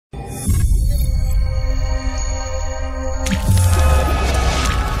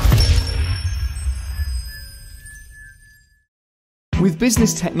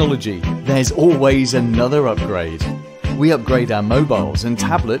business technology, there's always another upgrade. We upgrade our mobiles and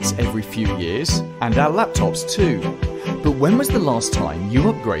tablets every few years, and our laptops too. But when was the last time you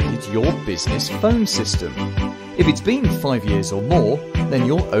upgraded your business phone system? If it's been 5 years or more, then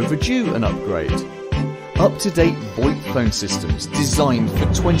you're overdue an upgrade. Up-to-date VoIP phone systems designed for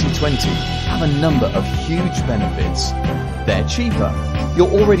 2020 have a number of huge benefits. They're cheaper, you're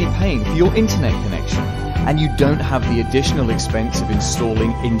already paying for your internet connection, and you don't have the additional expense of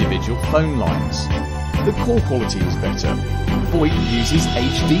installing individual phone lines. The call quality is better. VoIP uses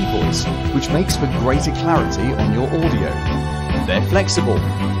HD voice, which makes for greater clarity on your audio. They're flexible.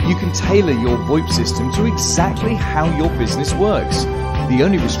 You can tailor your VoIP system to exactly how your business works. The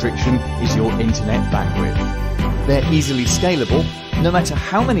only restriction is your internet bandwidth. They're easily scalable. No matter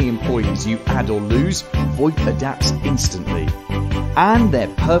how many employees you add or lose, VoIP adapts instantly. And they're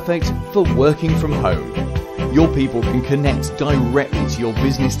perfect for working from home. Your people can connect directly to your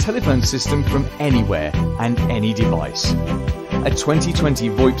business telephone system from anywhere and any device. A 2020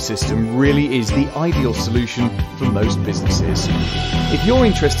 VoIP system really is the ideal solution for most businesses. If you're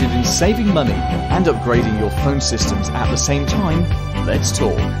interested in saving money and upgrading your phone systems at the same time, let's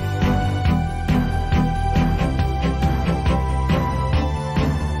talk.